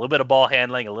bit. He has a little bit of ball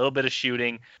handling, a little bit of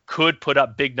shooting, could put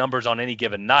up big numbers on any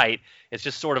given night. It's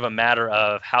just sort of a matter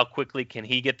of how quickly can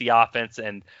he get the offense,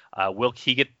 and will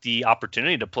he get the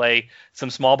opportunity to play some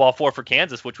small ball 4 for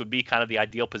Kansas, which would be kind of the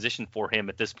ideal position for him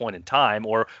at this point in time,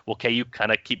 or will KU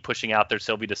kind of keep pushing out their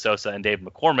Sylvie DeSousa and David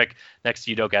McCormick next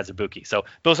to Udoka Azubuike? So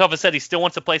Bill Self has said he still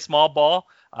wants to play small ball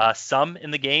some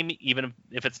in the game, even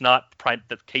if it's not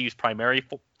the KU's primary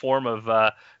form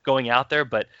of going out there.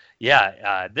 But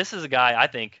yeah, this is a guy I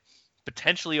think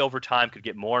potentially over time could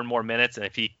get more and more minutes, and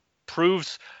if he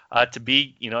proves to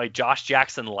be, a Josh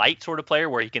Jackson light sort of player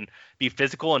where he can be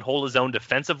physical and hold his own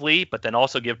defensively, but then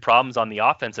also give problems on the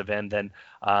offensive end, then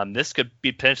this could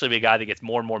be potentially be a guy that gets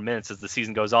more and more minutes as the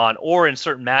season goes on, or in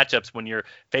certain matchups when you're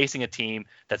facing a team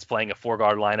that's playing a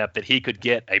 4-guard lineup, that he could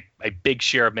get a big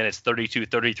share of minutes, 32,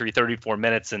 33, 34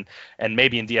 minutes, and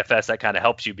maybe in DFS that kind of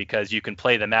helps you because you can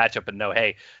play the matchup and know,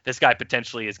 hey, this guy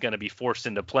potentially is going to be forced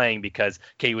into playing because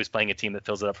KU is playing a team that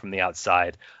fills it up from the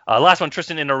outside. Last one,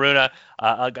 Tristan Inaruna,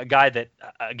 a guy that,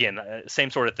 again,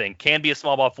 same sort of thing, can be a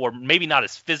small ball forward, maybe not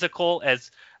as physical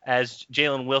as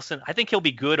Jalen Wilson. I think he'll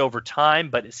be good over time,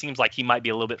 but it seems like he might be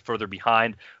a little bit further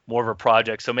behind, more of a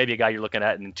project. So maybe a guy you're looking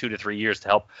at in 2 to 3 years to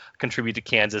help contribute to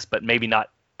Kansas, but maybe not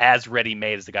as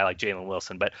ready-made as a guy like Jalen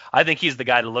Wilson. But I think he's the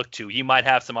guy to look to. He might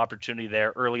have some opportunity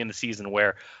there early in the season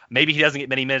where maybe he doesn't get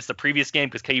many minutes the previous game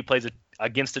because KU plays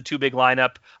against a 2-big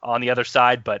lineup on the other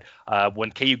side. But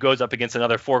when KU goes up against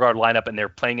another 4-guard lineup and they're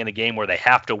playing in a game where they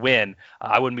have to win,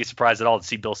 I wouldn't be surprised at all to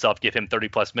see Bill Self give him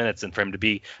 30-plus minutes and for him to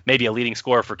be maybe a leading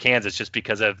scorer for Kansas just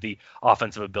because of the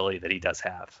offensive ability that he does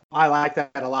have. I like that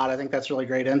a lot. I think that's really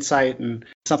great insight and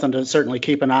something to certainly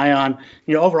keep an eye on.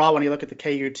 Overall, when you look at the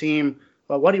KU team,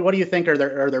 well, what do you think are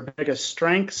their biggest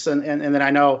strengths? And then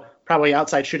I know probably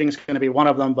outside shooting is going to be one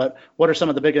of them, but what are some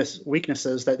of the biggest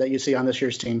weaknesses that you see on this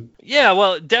year's team? Yeah,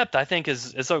 well, depth I think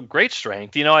is a great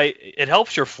strength. It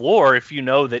helps your floor if you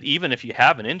know that even if you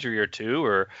have an injury or two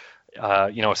or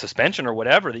a suspension or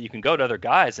whatever, that you can go to other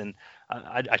guys. And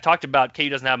I talked about KU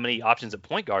doesn't have many options at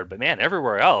point guard, but man,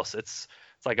 everywhere else it's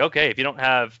like, okay, if you don't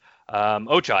have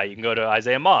Ochai, you can go to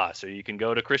Isaiah Moss, or you can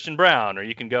go to Christian Brown, or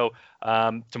you can go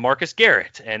to Marcus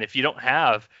Garrett. And if you don't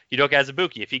have Udoka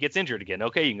Azubuike, if he gets injured again,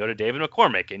 okay, you can go to David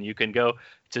McCormick, and you can go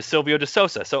to Silvio De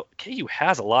Sousa. So KU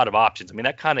has a lot of options. I mean,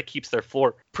 that kind of keeps their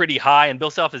floor pretty high, and Bill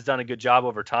Self has done a good job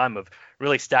over time of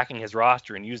really stacking his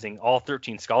roster and using all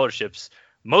 13 scholarships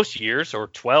most years, or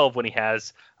 12 when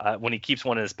he keeps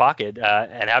one in his pocket,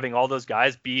 and having all those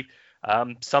guys be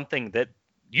something that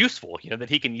useful, that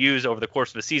he can use over the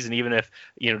course of a season, even if,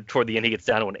 toward the end he gets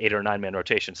down to an 8 or 9 man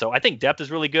rotation. So I think depth is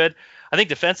really good. I think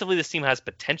defensively this team has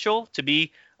potential to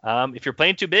be, if you're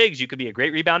playing two bigs, you could be a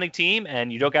great rebounding team,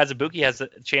 and Udoka Azubuike has a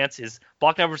chance. His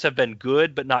block numbers have been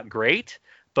good, but not great.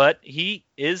 But he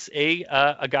is a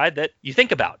guy that you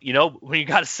think about, when you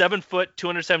got a 7-foot,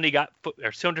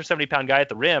 270 pound guy at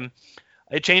the rim,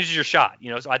 it changes your shot,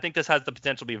 So I think this has the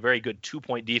potential to be a very good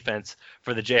 2-point defense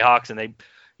for the Jayhawks, and they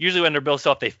usually under Bill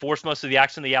Self, they force most of the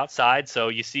action to the outside. So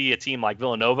you see a team like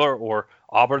Villanova or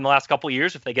Auburn in the last couple of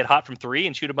years, if they get hot from three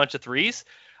and shoot a bunch of threes,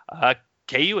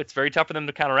 KU, it's very tough for them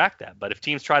to counteract that. But if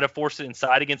teams try to force it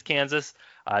inside against Kansas,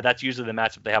 that's usually the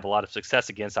matchup they have a lot of success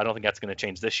against. I don't think that's going to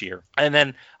change this year. And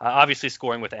then obviously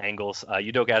scoring with angles.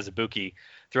 Udoka Azubuike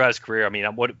throughout his career, I mean,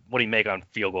 what did he make on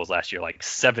field goals last year? Like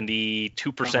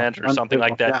 72% or something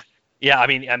like that. Yeah, I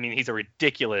mean, he's a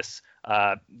ridiculous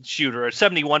shooter.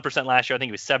 71% last year. I think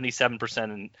he was 77%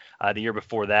 in the year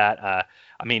before that.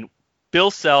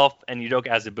 Bill Self and Udoka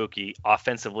Azubuike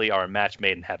offensively are a match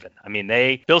made in heaven. I mean,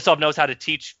 Bill Self knows how to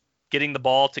teach getting the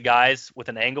ball to guys with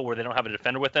an angle where they don't have a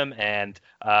defender with them, and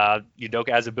Udoka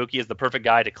Azubuike is the perfect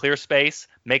guy to clear space,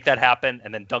 make that happen,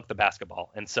 and then dunk the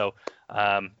basketball. And so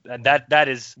that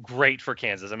is great for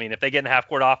Kansas. I mean, if they get in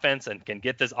half-court offense and can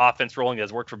get this offense rolling that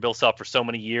has worked for Bill Self for so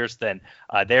many years, then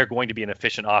they're going to be an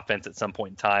efficient offense at some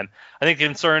point in time. I think the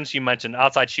concerns, you mentioned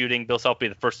outside shooting, Bill Self will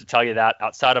be the first to tell you that.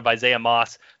 Outside of Isaiah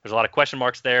Moss, there's a lot of question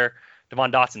marks there.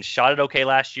 Devon Dotson shot it okay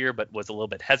last year, but was a little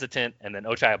bit hesitant. And then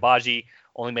Ochai Agbaji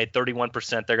only made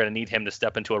 31%. They're going to need him to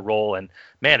step into a role. And,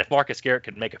 man, if Marcus Garrett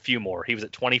could make a few more. He was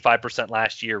at 25%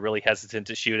 last year, really hesitant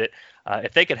to shoot it.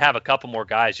 If they could have a couple more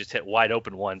guys just hit wide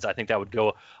open ones, I think that would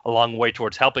go a long way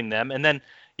towards helping them. And then,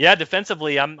 yeah,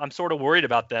 defensively, I'm sort of worried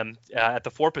about them at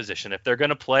the 4 position. If they're going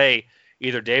to play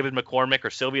either David McCormick or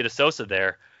Silvio De Sousa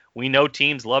there, we know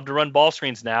teams love to run ball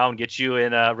screens now and get you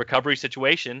in a recovery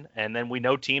situation. And then we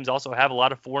know teams also have a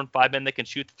lot of 4 and 5 men that can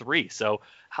shoot the 3. So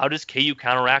how does KU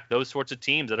counteract those sorts of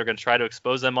teams that are going to try to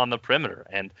expose them on the perimeter?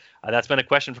 And that's been a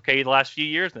question for KU the last few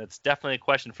years. And it's definitely a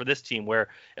question for this team where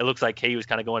it looks like KU is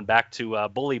kind of going back to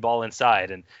bully ball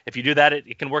inside. And if you do that,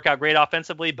 it can work out great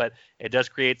offensively, but it does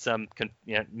create some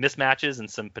mismatches and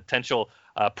some potential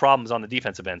problems on the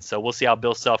defensive end. So we'll see how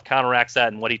Bill Self counteracts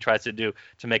that and what he tries to do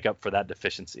to make up for that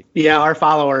deficiency. Yeah, our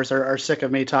followers are sick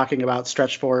of me talking about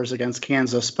stretch 4s against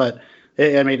Kansas, but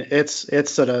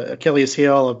it's an Achilles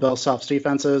heel of Bill Self's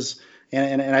defenses,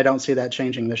 and I don't see that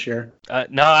changing this year.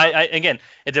 Again,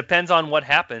 it depends on what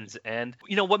happens. And,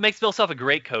 what makes Bill Self a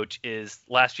great coach is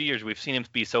last few years we've seen him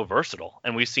be so versatile,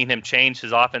 and we've seen him change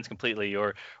his offense completely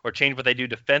or change what they do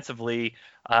defensively,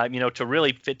 to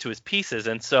really fit to his pieces.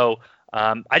 And so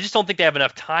I just don't think they have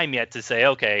enough time yet to say,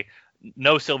 okay,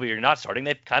 no, Sylvia, you're not starting.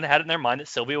 They've kind of had it in their mind that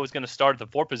Sylvia was going to start at the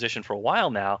 4 position for a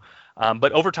while now.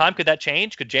 But over time, could that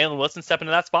change? Could Jalen Wilson step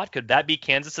into that spot? Could that be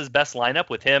Kansas's best lineup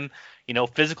with him,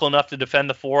 physical enough to defend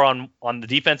the 4 on the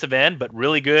defensive end, but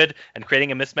really good and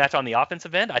creating a mismatch on the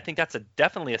offensive end? I think that's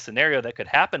definitely a scenario that could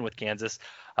happen with Kansas.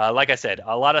 Like I said,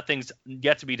 a lot of things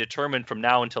yet to be determined from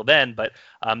now until then. But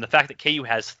the fact that KU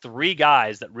has 3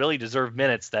 guys that really deserve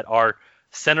minutes that are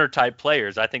center type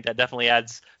players, I think that definitely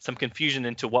adds some confusion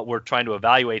into what we're trying to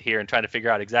evaluate here and trying to figure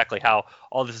out exactly how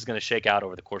all this is going to shake out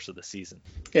over the course of the season.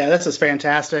 Yeah, this is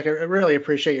fantastic. I really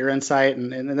appreciate your insight,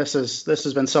 and this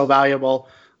has been so valuable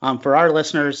for our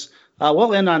listeners.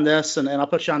 We'll end on this, and I'll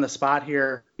put you on the spot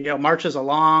here. March is a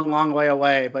long, long way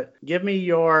away, but give me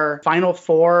your Final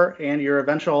Four and your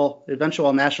eventual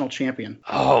national champion.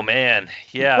 Oh, man.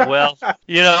 Yeah, well,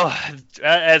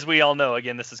 as we all know,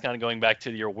 again, this is kind of going back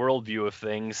to your worldview of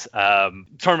things.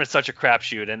 Tournament's such a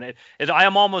crapshoot, and I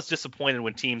am almost disappointed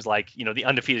when teams like, the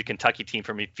undefeated Kentucky team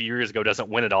from a few years ago doesn't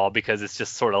win it all, because it's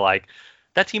just sort of like,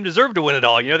 that team deserved to win it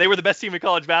all. They were the best team in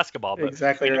college basketball. But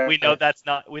exactly. We know that's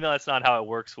not how it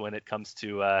works when it comes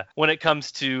to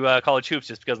college hoops,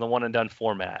 just because of the one and done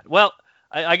format. Well,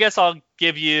 I guess I'll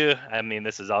give you. I mean,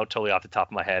 this is all totally off the top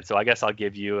of my head, so I guess I'll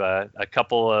give you a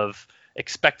couple of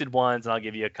expected ones, and I'll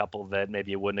give you a couple that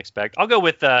maybe you wouldn't expect. I'll go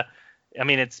with.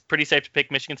 It's pretty safe to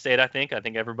pick Michigan State, I think. I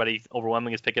think everybody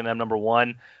overwhelmingly is picking them number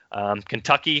 1.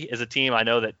 Kentucky is a team I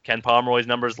know that Ken Pomeroy's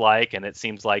numbers and it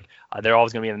seems like they're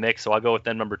always going to be in the mix, so I'll go with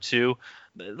them number 2.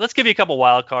 Let's give you a couple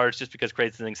wild cards just because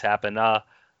crazy things happen. I'll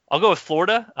go with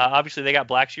Florida. Obviously, they got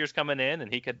Blackshears coming in,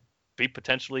 and he could be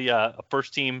potentially a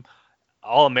first-team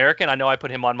All-American. I know I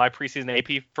put him on my preseason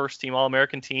AP first-team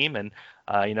All-American team, and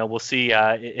we'll see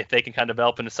if they can kind of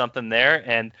develop into something there.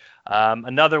 And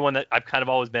another one that I've kind of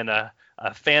always been a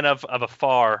fan of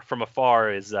from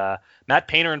afar is Matt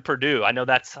Painter and Purdue. I know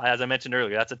that's, as I mentioned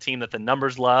earlier, that's a team that the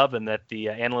numbers love and that the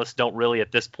analysts don't really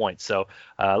at this point. So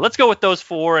let's go with those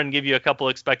 4 and give you a couple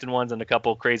expected ones and a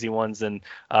couple crazy ones and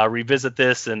revisit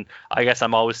this. And I guess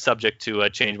I'm always subject to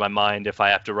change my mind if I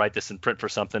have to write this in print for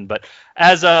something. But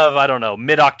as of, I don't know,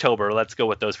 mid-October, let's go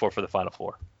with those 4 for the Final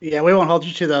Four. Yeah, we won't hold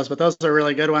you to those, but those are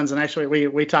really good ones. And actually,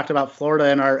 we talked about Florida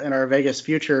in our Vegas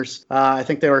futures. I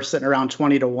think they were sitting around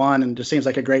 20-1, and just seems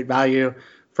like a great value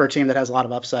for a team that has a lot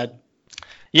of upside.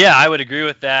 Yeah, I would agree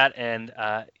with that. And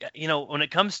when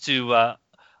it comes to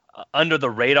under the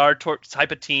radar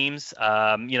type of teams,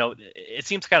 it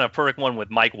seems kind of a perfect one with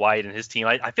Mike White and his team.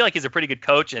 I feel like he's a pretty good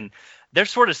coach, and they're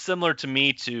sort of similar to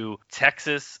me to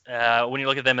Texas when you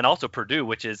look at them, and also Purdue,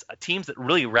 which is teams that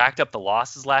really racked up the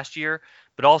losses last year,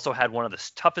 but also had one of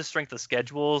the toughest strength of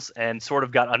schedules and sort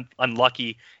of got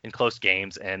unlucky in close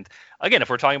games. And again, if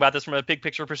we're talking about this from a big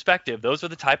picture perspective, those are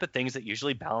the type of things that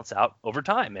usually balance out over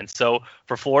time. And so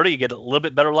for Florida, you get a little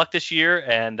bit better luck this year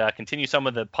and continue some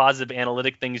of the positive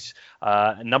analytic things,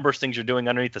 numbers things you're doing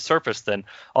underneath the surface, then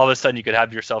all of a sudden you could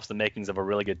have yourselves the makings of a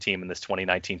really good team in this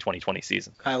 2019-2020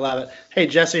 season. I love it. Hey,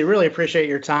 Jesse, really appreciate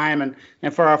your time.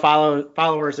 And for our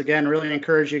followers, again, really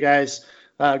encourage you guys,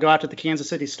 go out to the Kansas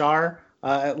City Star.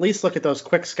 At least look at those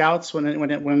quick scouts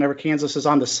whenever Kansas is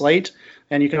on the slate.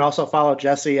 And you can also follow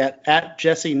Jesse at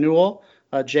Jesse Newell,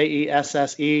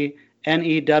 JesseNewell.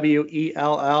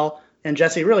 And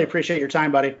Jesse, really appreciate your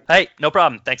time, buddy. Hey, no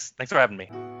problem. Thanks for having me.